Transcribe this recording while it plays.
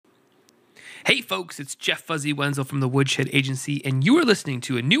Hey folks, it's Jeff Fuzzy Wenzel from the Woodshed Agency, and you are listening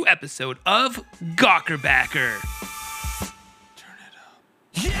to a new episode of Gawkerbacker. Turn it up.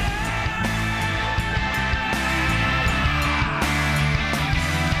 Yeah!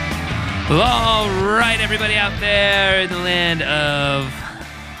 Well, all right, everybody out there in the land of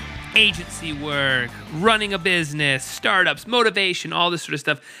agency work, running a business, startups, motivation, all this sort of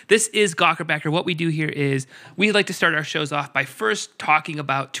stuff. This is Gawkerbacker. What we do here is we like to start our shows off by first talking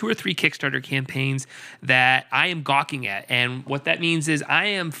about 2 or 3 Kickstarter campaigns that I am gawking at. And what that means is I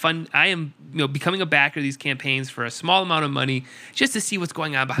am becoming a backer of these campaigns for a small amount of money just to see what's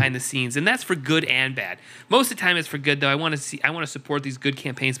going on behind the scenes. And that's for good and bad. Most of the time it's for good, though. I want to support these good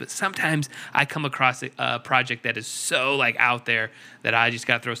campaigns, but sometimes I come across a project that is so out there that I just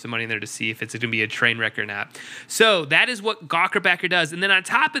got to throw some money in there to see if it's going to be a train wreck or not. So that is what Gawkerbacker does. And then on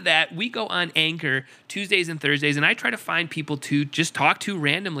top of that, we go on Anchor Tuesdays and Thursdays, and I try to find people to just talk to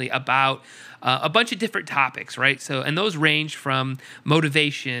randomly about a bunch of different topics, right? So, and those range from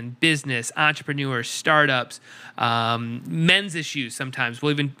motivation, business, entrepreneurs, startups, men's issues. Sometimes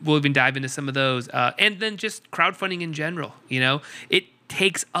we'll even dive into some of those, and then just crowdfunding in general. It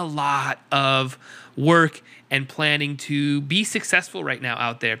takes a lot of work and planning to be successful right now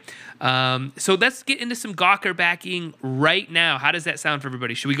out there. So let's get into some Gawker backing right now. How does that sound for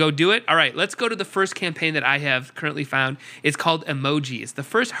everybody? Should we go do it? All right, let's go to the first campaign that I have currently found. It's called Emoji. It's the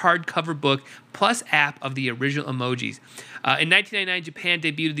first hardcover book plus app of the original emojis. In 1999, Japan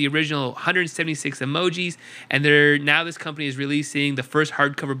debuted the original 176 emojis, and now this company is releasing the first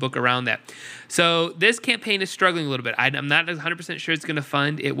hardcover book around that. So this campaign is struggling a little bit. I'm not 100% sure it's going to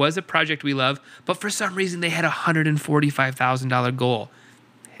fund. It was a project we love, but for some reason they had a $145,000 goal.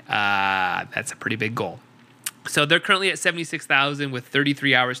 That's a pretty big goal. So they're currently at $76,000 with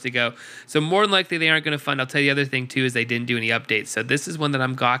 33 hours to go. So more than likely they aren't going to fund. I'll tell you the other thing too is they didn't do any updates. So this is one that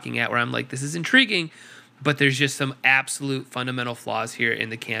I'm gawking at where I'm like, this is intriguing, but there's just some absolute fundamental flaws here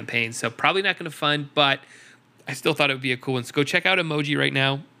in the campaign. So probably not going to fund, but I still thought it would be a cool one. So go check out Emoji right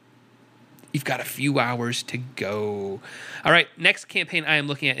now. You've got a few hours to go. All right, next campaign I am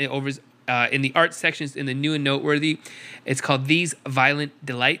looking at in the art sections in the new and noteworthy. It's called These Violent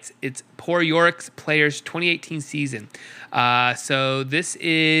Delights. It's Poor York's Players 2018 season. So this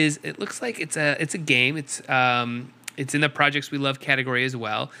is, it looks like it's a game. It's in the projects we love category as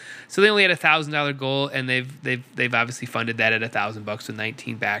well. So they only had $1,000 goal, and they've obviously funded that at $1,000 with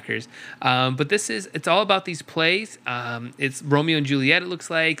 19 backers. But it's all about these plays. It's Romeo and Juliet, it looks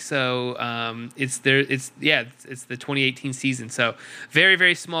like. So it's the 2018 season. So very,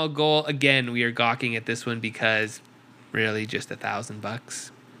 very small goal. Again, we are gawking at this one because really just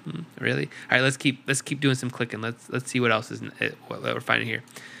 $1,000. Really? All right, let's keep doing some clicking. Let's see what else is what we're finding here.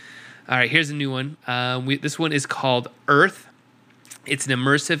 All right, here's a new one. This one is called Earth. It's an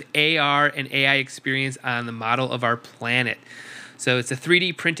immersive AR and AI experience on the model of our planet. So it's a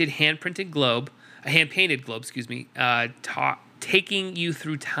 3D hand-painted globe, taking you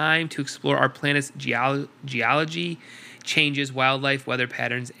through time to explore our planet's geology, changes, wildlife, weather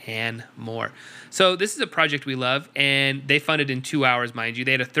patterns, and more. So this is a project we love, and they funded in 2 hours, mind you.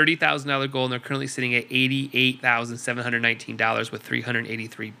 They had a $30,000 goal, and they're currently sitting at $88,719 with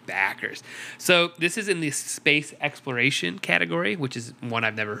 383 backers. So this is in the space exploration category, which is one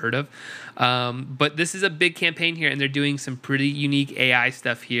I've never heard of. But this is a big campaign here, and they're doing some pretty unique AI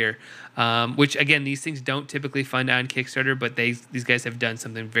stuff here, which, again, these things don't typically fund on Kickstarter, but these guys have done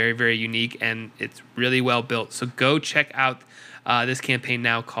something very, very unique, and it's really well built. So go check out this campaign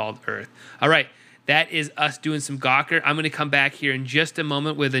now called Earth. All right. That is us doing some Gawker. I'm going to come back here in just a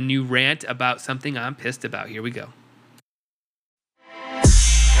moment with a new rant about something I'm pissed about. Here we go.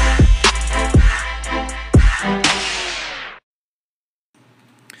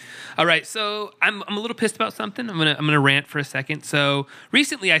 All right, so I'm a little pissed about something. I'm gonna rant for a second. So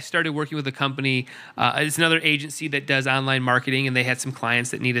recently, I started working with a company. It's another agency that does online marketing, and they had some clients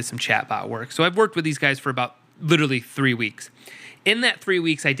that needed some chatbot work. So I've worked with these guys for about literally 3 weeks. In that 3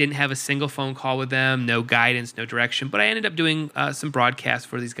 weeks, I didn't have a single phone call with them, no guidance, no direction, but I ended up doing some broadcasts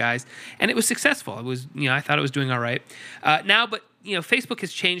for these guys, and it was successful. I thought it was doing all right. Facebook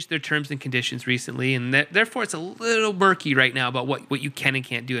has changed their terms and conditions recently, and therefore it's a little murky right now about what you can and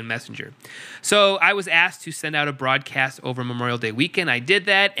can't do in Messenger. So I was asked to send out a broadcast over Memorial Day weekend. I did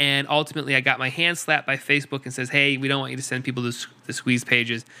that, and ultimately I got my hand slapped by Facebook and says, hey, we don't want you to send people to squeeze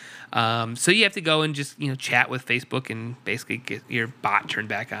pages. So you have to go and just chat with Facebook and basically get your bot turned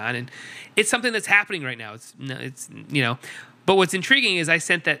back on, and it's something that's happening right now. But what's intriguing is I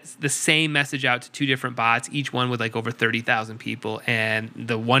sent the same message out to 2 different bots, each one with over 30,000 people, and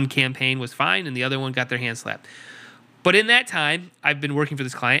the one campaign was fine, and the other one got their hand slapped. But in that time, I've been working for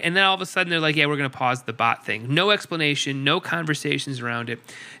this client, and then all of a sudden they're like, yeah, we're going to pause the bot thing. No explanation, no conversations around it,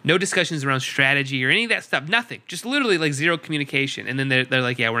 no discussions around strategy or any of that stuff, nothing. Just literally like zero communication. And then they're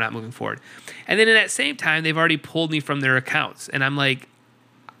like, yeah, we're not moving forward. And then in that same time, they've already pulled me from their accounts. And I'm like,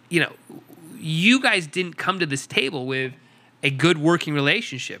 you guys didn't come to this table with a good working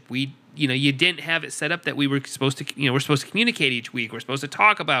relationship. You didn't have it set up that we were supposed to, we're supposed to communicate each week. We're supposed to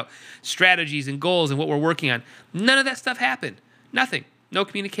talk about strategies and goals and what we're working on. None of that stuff happened. Nothing. No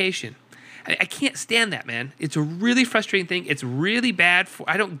communication. I can't stand that, man. It's a really frustrating thing. It's really bad.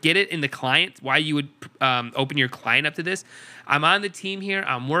 I don't get it in the client, why you would open your client up to this. I'm on the team here.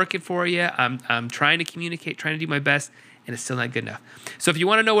 I'm working for you. I'm trying to communicate, trying to do my best, and it's still not good enough. So if you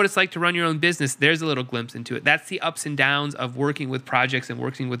want to know what it's like to run your own business, there's a little glimpse into it. That's the ups and downs of working with projects and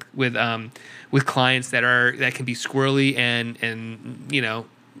working with clients that can be squirrely and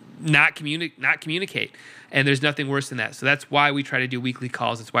not communicate. And there's nothing worse than that. So that's why we try to do weekly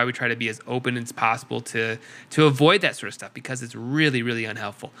calls. It's why we try to be as open as possible to avoid that sort of stuff, because it's really, really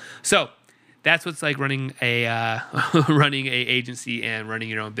unhelpful. So that's what's like running a agency and running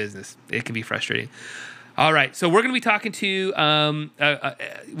your own business. It can be frustrating. All right, so we're going to be talking to. I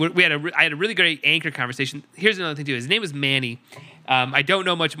had a really great Anchor conversation. Here's another thing too. His name is Manny. I don't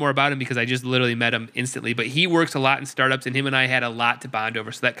know much more about him because I just literally met him instantly. But he works a lot in startups, and him and I had a lot to bond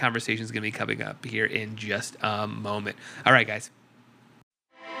over. So that conversation is going to be coming up here in just a moment. All right, guys.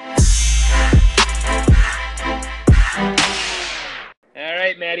 All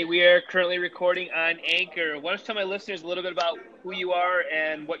right, Maddie, we are currently recording on Anchor. Why don't you tell my listeners a little bit about who you are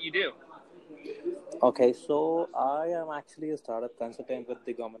and what you do? Okay, so I am actually a startup consultant with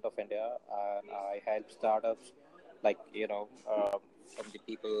the Government of India, and I help startups from the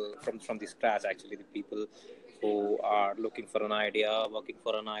people from the scratch, actually, the people who are looking for an idea, working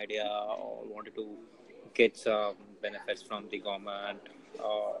for an idea, or wanted to get some benefits from the government,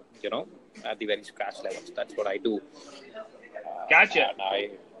 at the very scratch levels. That's what I do. Gotcha.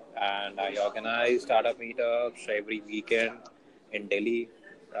 And I organize startup meetups every weekend in Delhi.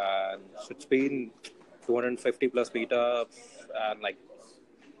 And so it's been 250 plus meetups and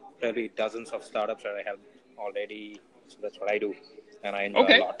probably dozens of startups that I have already. So that's what I do, and I enjoy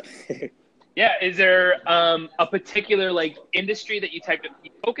a lot. Yeah. Is there a particular industry that you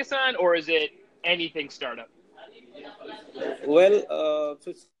focus on, or is it anything startup? Well,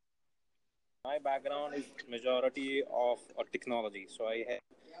 my background is majority of technology. So I have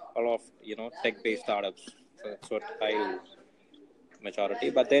a lot of tech-based startups. So that's what I do. Majority,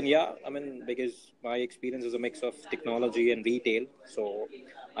 but then because my experience is a mix of technology and retail, so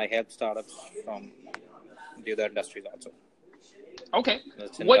I help startups from the other industries also. Okay.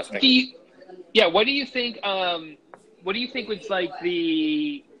 What do you think? What do you think was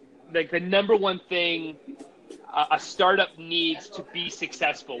the number one thing a startup needs to be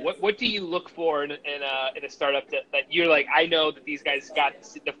successful? What do you look for in a startup that you're like, I know that these guys got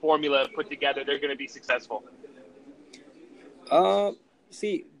the formula put together, they're going to be successful? I'll tell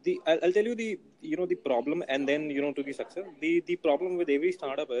you the problem, and then to the success. The problem with every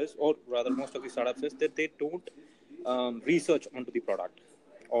startup is, or rather most of the startups, is that they don't research onto the product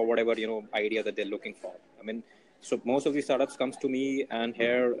or whatever idea that they're looking for. So most of the startups comes to me, and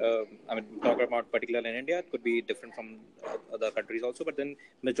here talking about particularly in India, it could be different from other countries also, but then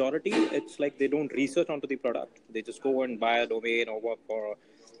majority it's like they don't research onto the product. They just go and buy a domain or work for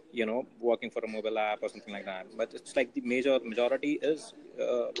working for a mobile app or something like that. But it's like the majority is,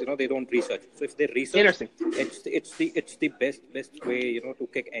 they don't research. So if they research, it's the best way, to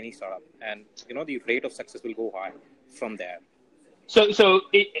kick any startup, and the rate of success will go high from there. So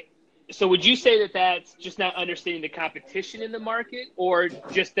would you say that that's just not understanding the competition in the market, or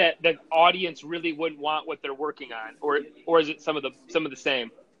just that the audience really wouldn't want what they're working on, or is it some of the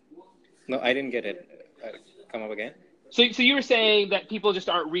same? No, I didn't get it. Come up again. So you were saying that people just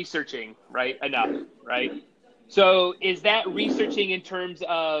aren't researching enough, right? So is that researching in terms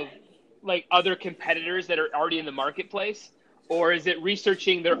of other competitors that are already in the marketplace, or is it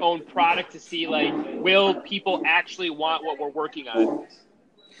researching their own product to see will people actually want what we're working on?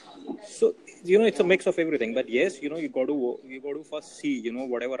 So it's a mix of everything, but yes, you got to first see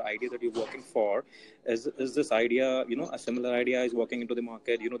whatever idea that you're working for, is this idea a similar idea is working into the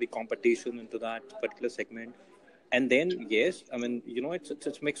market, the competition into that particular segment. And then, yes, it's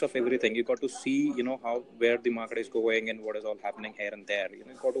a mix of everything. You got to see, where the market is going and what is all happening here and there. You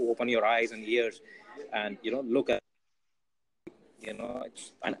got to open your eyes and ears and, look at,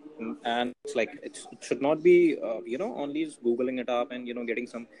 it's like, it should not be, only Googling it up and, getting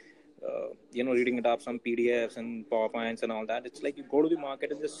some reading it up, some PDFs and PowerPoints and all that. It's like you go to the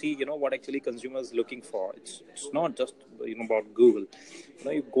market and just see, what actually consumers looking for. It's not just, about Google.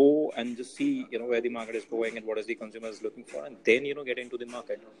 You go and just see, where the market is going and what is the consumers looking for, and then, get into the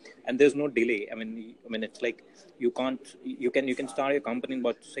market. And there's no delay. I mean, it's like you can start your company in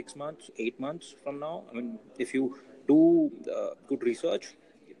about 6 months, 8 months from now. I mean, if you do good research,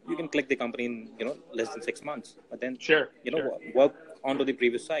 you can click the company in, less than 6 months. But then, work onto the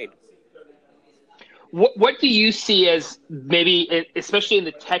previous side. What do you see as maybe, especially in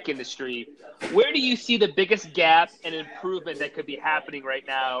the tech industry, where do you see the biggest gap and improvement that could be happening right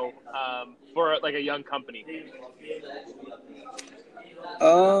now for like a young company?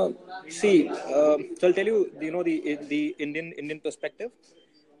 So I'll tell you, the Indian perspective.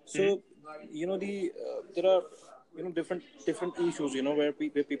 So, there are different issues where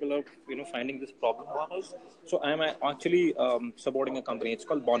people are finding this problem. So I'm actually supporting a company. It's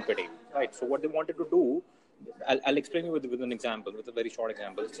called Bonpete, right? So what they wanted to do, I'll explain you with an example, with a very short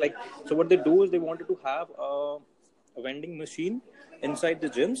example. It's like, so what they do is they wanted to have a vending machine inside the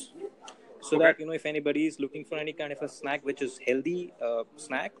gyms, so that if anybody is looking for any kind of a snack which is healthy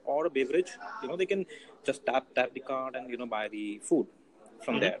snack or a beverage, they can just tap the card and buy the food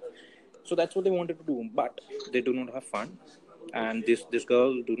from there. So that's what they wanted to do, but they do not have fund, and this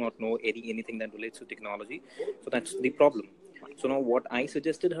girl do not know anything that relates to technology. So that's the problem. So now what I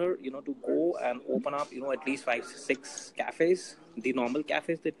suggested her, to go and open up, at least 5-6 cafes, the normal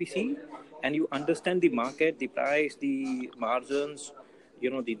cafes that we see, and you understand the market, the price, the margins,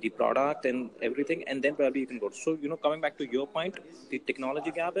 the product and everything, and then probably you can go. So, coming back to your point, the technology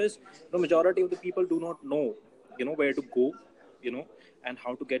gap is the majority of the people do not know, where to go, and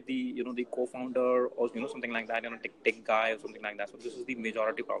how to get the the co-founder or something like that, tech guy or something like that. So this is the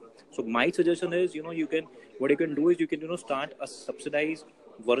majority problem. So my suggestion is what you can do is you can start a subsidized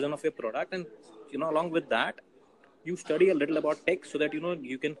version of your product, and along with that you study a little about tech, so that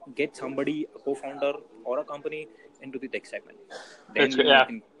you can get somebody, a co-founder or a company, into the tech segment. Then you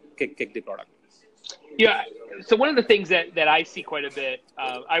can kick the product. Yeah. So one of the things that I see quite a bit,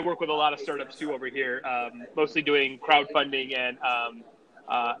 I work with a lot of startups too over here, mostly doing crowdfunding and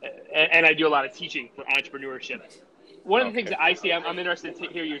I do a lot of teaching for entrepreneurship. One of the things that I see, I'm interested to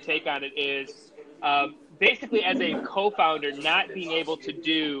hear your take on it, is basically as a co-founder, not being able to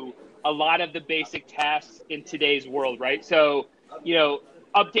do a lot of the basic tasks in today's world, right? So,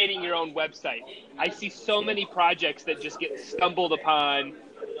 updating your own website. I see so many projects that just get stumbled upon.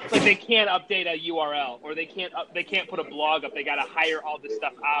 Like they can't update a URL, or they can't put a blog up. They got to hire all this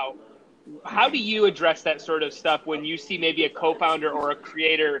stuff out. How do you address that sort of stuff when you see maybe a co-founder or a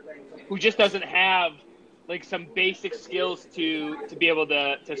creator who just doesn't have like some basic skills to be able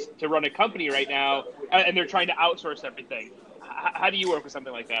to run a company right now, and they're trying to outsource everything? How do you work with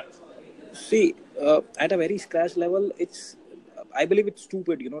something like that? See, at a very scratch level, I believe it's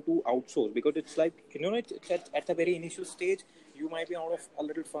stupid, to outsource, because it's like, it's at a very initial stage. You might be out of a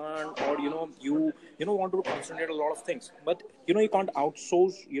little fund, or you want to concentrate a lot of things, but you can't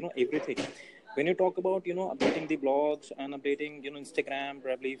outsource everything. When you talk about updating the blogs and updating Instagram,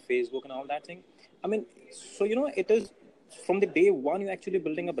 probably Facebook and all that thing, I mean, so it is from the day one you're actually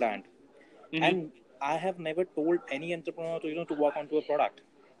building a brand. And I have never told any entrepreneur to work onto a product.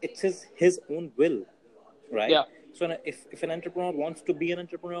 It's his own will, right? Yeah. So if an entrepreneur wants to be an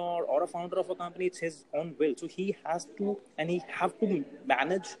entrepreneur or a founder of a company, it's his own will. So he has to, and he have to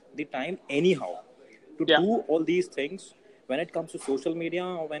manage the time anyhow to do all these things. When it comes to social media,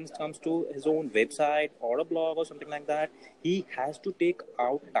 or when it comes to his own website or a blog or something like that, he has to take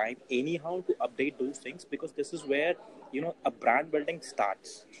out time anyhow to update those things, because this is where a brand building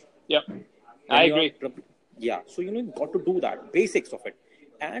starts. Yep, I agree. So you've got to do that, basics of it.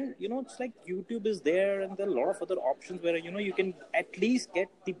 And it's like YouTube is there, and there are a lot of other options where you can at least get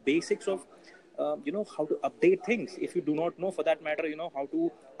the basics of how to update things. If you do not know, for that matter, how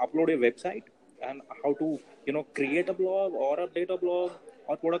to upload a website, and how to create a blog or update a blog,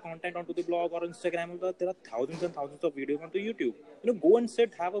 or put a content onto the blog or Instagram. There are thousands and thousands of videos onto YouTube. Go and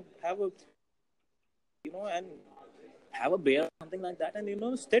sit, have a and have a beer, something like that,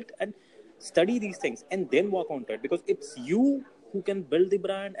 and sit and study these things, and then work on it, because it's you who can build the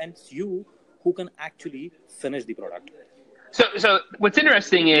brand, and it's you who can actually finish the product. So what's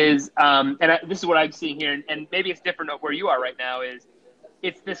interesting is, this is what I'm seeing here, and maybe it's different where you are right now, is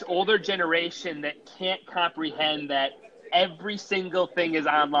it's this older generation that can't comprehend that every single thing is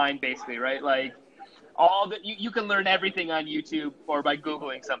online, basically, right? Like all that you can learn everything on YouTube or by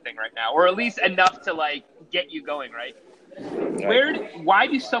Googling something right now, or at least enough to like get you going, right? Why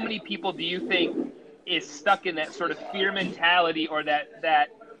do so many people, do you think, is stuck in that sort of fear mentality, or that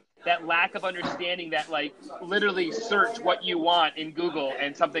that lack of understanding that like literally search what you want in Google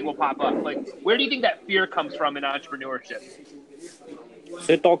and something will pop up? Like, where do you think that fear comes from in entrepreneurship?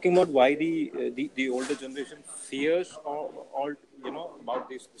 So talking about why the older generation fears all about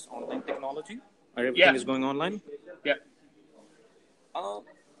this online technology, or everything is going online. Yeah.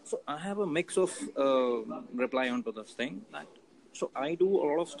 So I have a mix of reply onto this thing. So I do a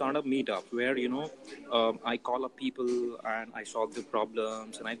lot of startup meetups where I call up people and I solve the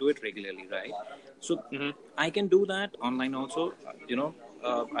problems, and I do it regularly, right? So I can do that online also.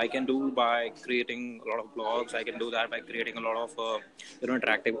 I can do by creating a lot of blogs. I can do that by creating a lot of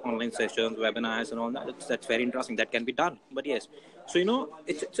interactive online sessions, webinars, and all that. That's very interesting. That can be done. But yes, so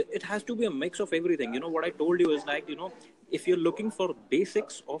it has to be a mix of everything. What I told you is like if you're looking for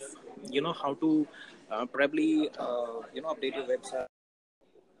basics of how to probably update your website.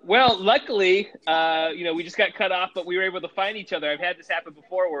 Well, luckily, we just got cut off, but we were able to find each other. I've had this happen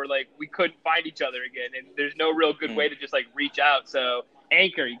before where like we couldn't find each other again, and there's no real good way to just like reach out. So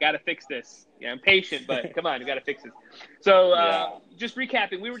Anchor, you got to fix this. Yeah, I'm patient, but come on, you got to fix this. So just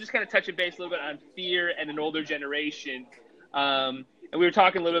recapping, we were just kind of touching base a little bit on fear and an older generation. And we were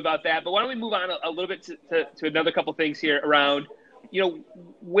talking a little bit about that, but why don't we move on a little bit to another couple things here around,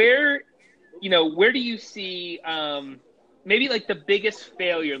 where do you see, maybe like the biggest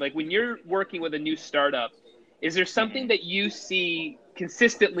failure, like when you're working with a new startup, is there something that you see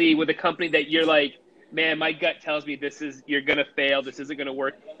consistently with a company that you're like, man, my gut tells me you're going to fail. This isn't going to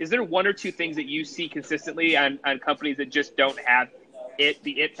work. Is there one or two things that you see consistently on companies that just don't have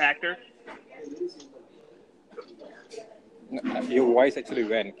the it factor? Your voice actually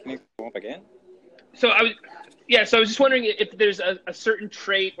went. Can you come up again? So I was just wondering if there's a certain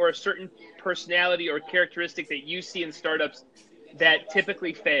trait or a certain personality or characteristic that you see in startups that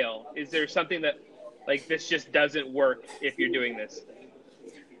typically fail. Is there something that like this just doesn't work if you're doing this?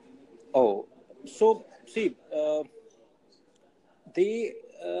 Oh, so see, they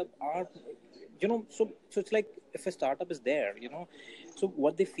are, so it's like if a startup is there, so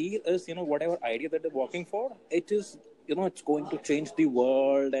what they feel is, whatever idea that they're working for, it is, it's going to change the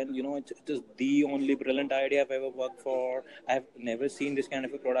world, and it is the only brilliant idea I've ever worked for. I've never seen this kind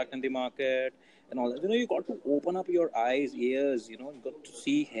of a product in the market and all that. You got to open up your eyes, ears. You got to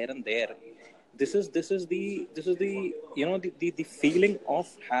see here and there. This is the the feeling of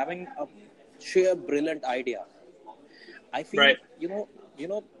having a sheer brilliant idea. I feel right.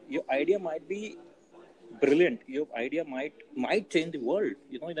 Your idea might be brilliant. Your idea might change the world.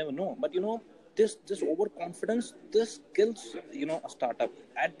 You never know. But this overconfidence, this kills a startup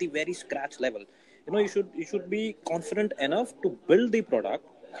at the very scratch level. You should be confident enough to build the product,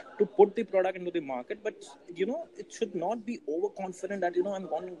 to put the product into the market, but it should not be overconfident that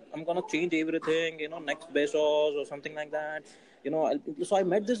I'm gonna change everything, next Bezos or something like that. So I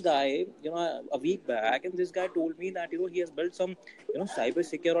met this guy a week back, and this guy told me that he has built some cyber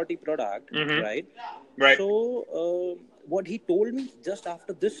security product, right? So what he told me just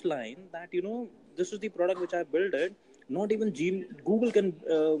after this line, that this is the product which I built it, not even Google can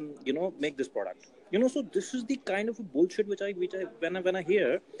make this product. So this is the kind of bullshit which I when I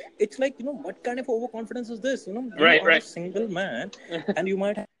hear, it's like what kind of overconfidence is this? You are a single man, and you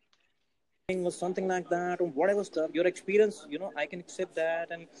might have or something like that, or whatever stuff. Your experience, I can accept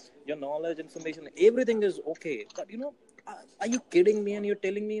that, and your knowledge, information, everything is okay. But are you kidding me? And you're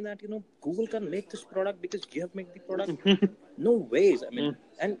telling me that Google can make this product because you have made the product? No ways. I mean,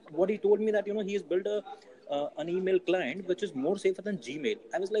 and what he told me that he has built an email client which is more safer than Gmail.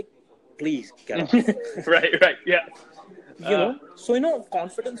 I was like, please get off. right, yeah. So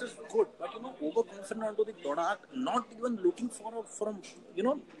confidence is good, but overconfident onto the product, not even looking for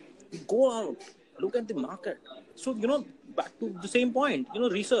go out, look at the market. So back to the same point,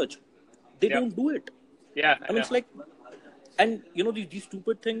 research. They don't do it. Yeah, I mean, it's like, and the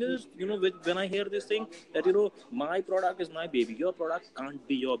stupid thing is, when I hear this thing that my product is my baby, your product can't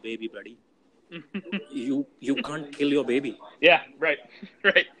be your baby, buddy. you can't kill your baby. Yeah, right.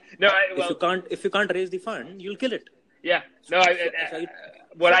 No, if you can't raise the fund, you'll kill it. Yeah. No,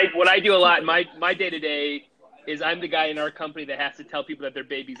 what I do a lot in my day to day is I'm the guy in our company that has to tell people that their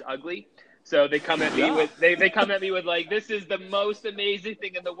baby's ugly. So they come at me with they come at me with like, this is the most amazing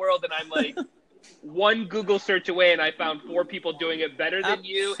thing in the world, and I'm like, one Google search away, and I found 4 people doing it better than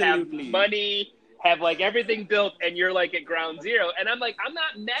you, have money, have like everything built, and you're like at ground zero. And I'm like, I'm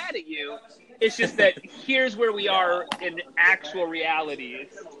not mad at you. It's just that here's where we are in actual reality.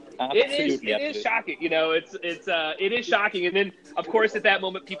 It is shocking. It is shocking. And then of course at that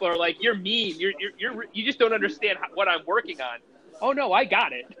moment people are like, you're mean. You just don't understand what I'm working on. Oh no, I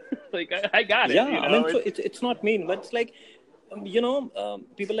got it. Like I got it. Yeah, I mean, so it's not mean, but it's like,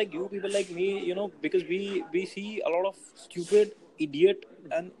 people like you, people like me, because we see a lot of stupid idiot,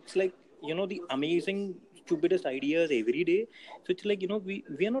 and it's like, the amazing stupidest ideas every day. So it's like, we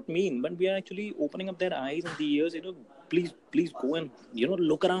are not mean, but we are actually opening up their eyes and the ears. Please go and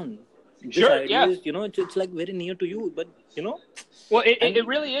look around. This Sure, idea yeah. is, it's like very near to you, but Well, and it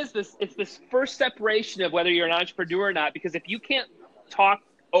really is this. It's this first separation of whether you're an entrepreneur or not. Because if you can't talk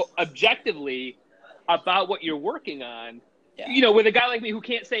objectively about what you're working on, yeah, with a guy like me who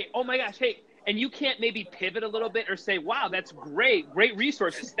can't say, "Oh my gosh, hey," and you can't maybe pivot a little bit or say, "Wow, that's great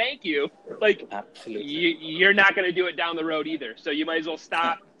resources, thank you." Like, absolutely. you're not going to do it down the road either. So you might as well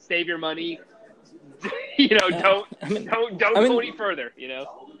stop, save your money. Yeah, Don't I go mean, any further.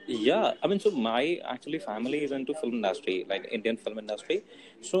 yeah, I mean, so my actually family is into film industry, like Indian film industry.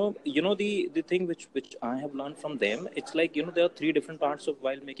 So the thing which I have learned from them, it's like, there are three different parts of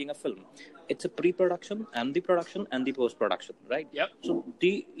while making a film. It's a pre-production and the production and the post-production, right? Yep. So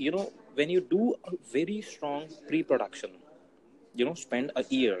when you do a very strong pre-production, spend a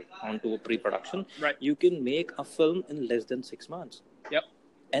year onto a pre-production, Right. you can make a film in less than 6 months, Yep.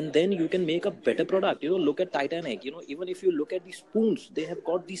 and then you can make a better product. Look at Titanic. Even if you look at the spoons, they have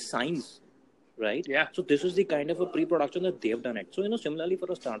got these signs, right? Yeah. So this is the kind of a pre-production that they've done it. So similarly for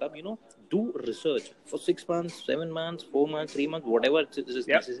a startup, do research for 6 months, 7 months, 4 months, 3 months, whatever is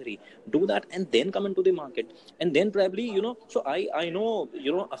Yep. necessary. Do that and then come into the market, and then probably so I know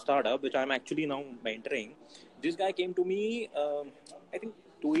a startup which I'm actually now mentoring. This guy came to me, I think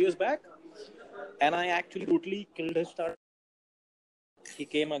 2 years back, and I actually totally killed his startup. He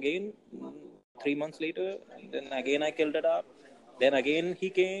came again 3 months later. Then again I killed it up. Then again he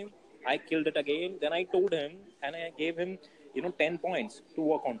came. I killed it again. Then I told him and I gave him 10 points to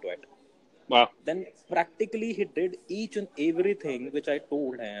work onto it. Wow. Then practically he did each and everything which I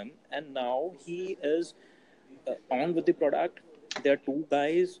told him, and now he is on with the product. There are two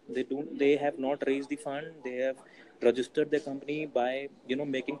guys. They have not raised the fund. They have registered their company by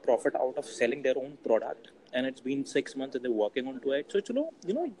making profit out of selling their own product, and it's been 6 months and they're working onto it. So it's,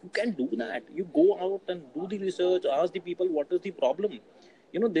 you can do that. You go out and do the research. Ask the people what is the problem.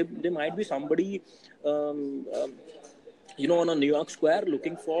 There might be somebody on a New York Square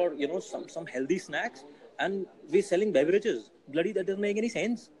looking for some healthy snacks, and we're selling beverages. Bloody, that doesn't make any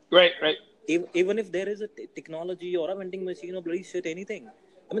sense. Right. Even if there is a technology or a vending machine or bloody shit, anything.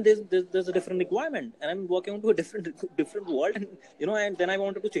 I mean, there's a different requirement, and I'm working onto a different world, and and then I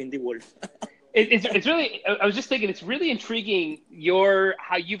wanted to change the world. It's really. I was just thinking, it's really intriguing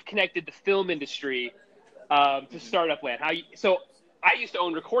how you've connected the film industry to startup land. So I used to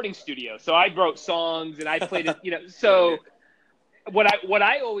own recording studios, so I wrote songs and I played it. So what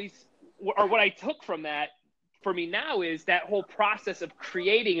I took from that for me now is that whole process of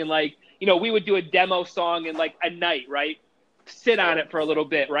creating, and we would do a demo song in like a night, right? Sit on it for a little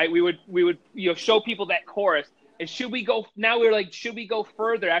bit, right? We would show people that chorus. And should we go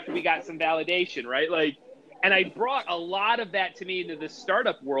further after we got some validation, right? And I brought a lot of that to me into the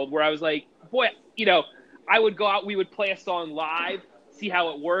startup world, where I was like, boy, I would go out, we would play a song live, see how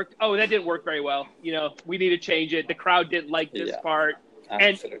it worked. Oh, that didn't work very well. We need to change it. The crowd didn't like this part.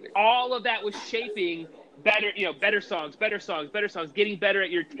 Absolutely. And all of that was shaping better songs, getting better at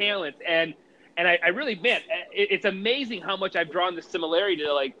your talent. And I really, man, it's amazing how much I've drawn the similarity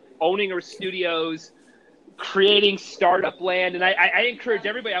to like owning our studios, creating startup land. And I encourage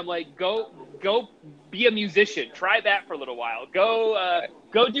everybody, I'm like, go be a musician, try that for a little while,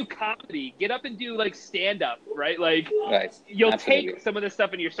 go do comedy, get up and do like stand up, right? Right. You'll Absolutely. take some of this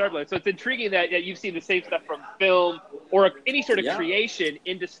stuff into your startup land. So it's intriguing that you've seen the same stuff from film or any sort of creation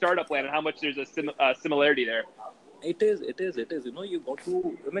into startup land, and how much there's a similarity there. It is. You got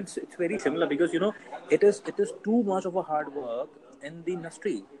to. I mean, it's very similar, because it is too much of a hard work in the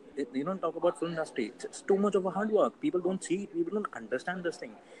industry. You don't talk about film industry. It's too much of a hard work. People don't see it. People don't understand this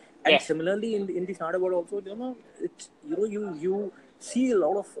thing. And similarly, in the startup world also, it's you see a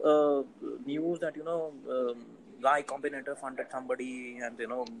lot of news that Y Combinator funded somebody, and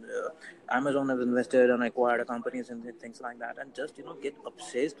Amazon has invested and acquired companies and things like that, and just get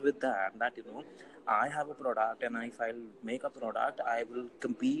obsessed with that I have a product, and if I'll make a product, I will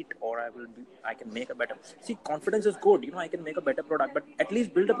compete, or I can make a better. See, confidence is good. I can make a better product, but at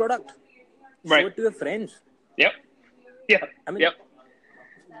least build a product. Right. Show it to your friends. Yep. Yeah. I mean,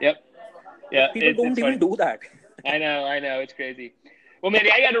 Yep. Yeah. People don't even do that. I know. It's crazy. Well,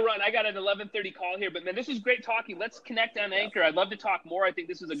 Manny, I got to run. I got an 11:30 call here, but man, this is great talking. Let's connect on Anchor. I'd love to talk more. I think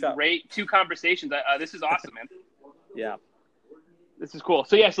this was a great 2 conversations. This is awesome, man. Yeah. This is cool.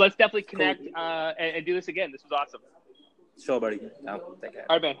 So let's definitely connect and do this again. This was awesome. Sure, buddy. Take care.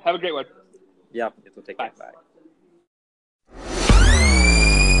 All right, man. Have a great one. Yeah. Take care. Bye.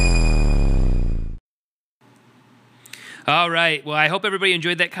 All right. Well, I hope everybody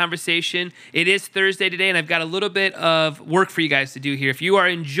enjoyed that conversation. It is Thursday today, and I've got a little bit of work for you guys to do here. If you are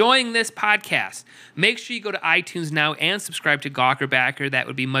enjoying this podcast, make sure you go to iTunes now and subscribe to Gawker Backer. That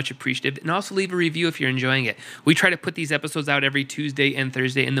would be much appreciated. And also leave a review if you're enjoying it. We try to put these episodes out every Tuesday and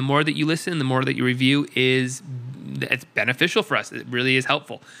Thursday, and the more that you listen, the more that you review it's beneficial for us. It really is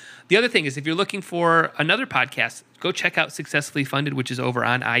helpful. The other thing is, if you're looking for another podcast, go check out Successfully Funded, which is over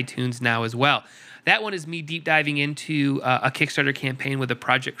on iTunes now as well. That one is me deep diving into a Kickstarter campaign with a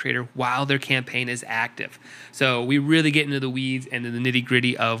project creator while their campaign is active. So we really get into the weeds and the nitty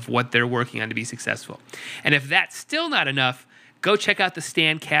gritty of what they're working on to be successful. And if that's still not enough, go check out the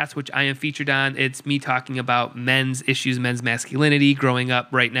Standcast, which I am featured on. It's me talking about men's issues, men's masculinity, growing up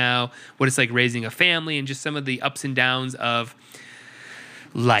right now, what it's like raising a family, and just some of the ups and downs of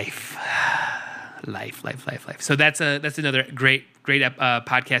life. So that's another great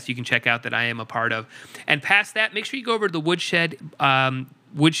podcast you can check out that I am a part of. And past that, make sure you go over to the Woodshed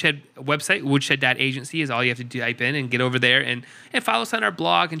website. Woodshed.agency is all you have to type in and get over there and follow us on our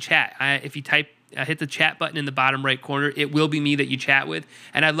blog and chat. If you hit the chat button in the bottom right corner, it will be me that you chat with,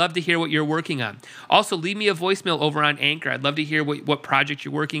 and I'd love to hear what you're working on. Also, leave me a voicemail over on Anchor. I'd love to hear what project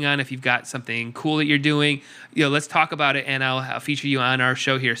you're working on. If you've got something cool that you're doing, let's talk about it, and I'll feature you on our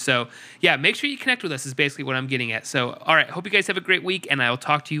show here. So yeah, make sure you connect with us is basically what I'm getting at. So all right, hope you guys have a great week, and I will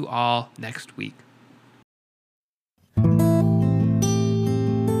talk to you all next week.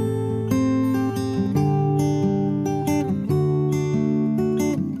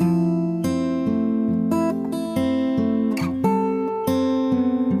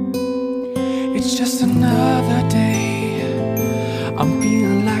 It's just another day. I'm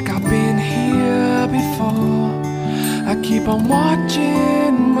feeling like I've been here before. I keep on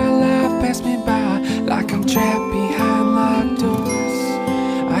watching my life pass me by, like I'm trapped behind locked doors.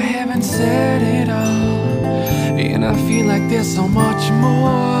 I haven't said it all, and I feel like there's so much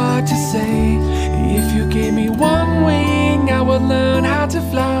more to say. If you gave me one wing, I would learn how to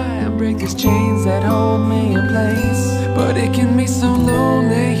fly and break these chains that hold me in place. But it can be so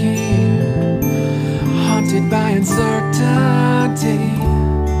lonely here, haunted by uncertainty.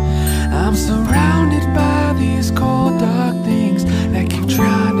 I'm surrounded by these cold dark things that keep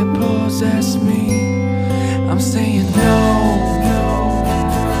trying to possess me. I'm saying no,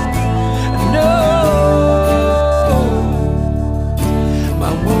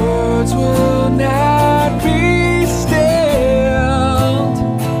 my words will not be stilled.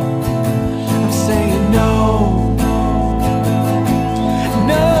 I'm saying no.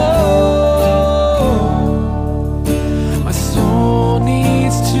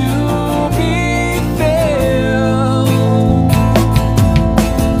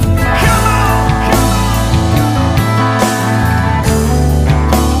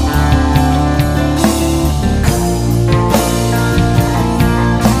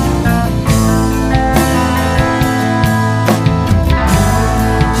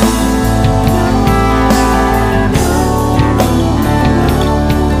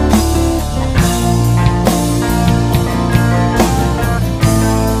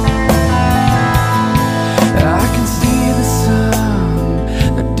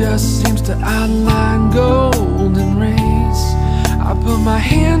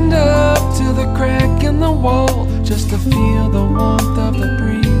 Just to feel the warmth of the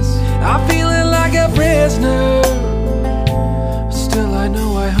breeze. I'm feeling like a prisoner, still I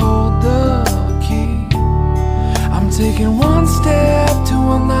know I hold the key. I'm taking one step to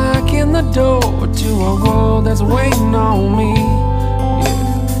unlocking the door to a world that's waiting on me.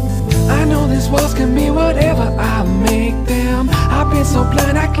 Yeah. I know these walls can be whatever I make them. I've been so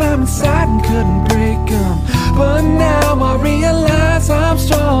blind I climbed inside and couldn't break them. But now I realize I'm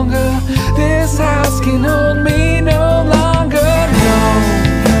stronger. This house can hold me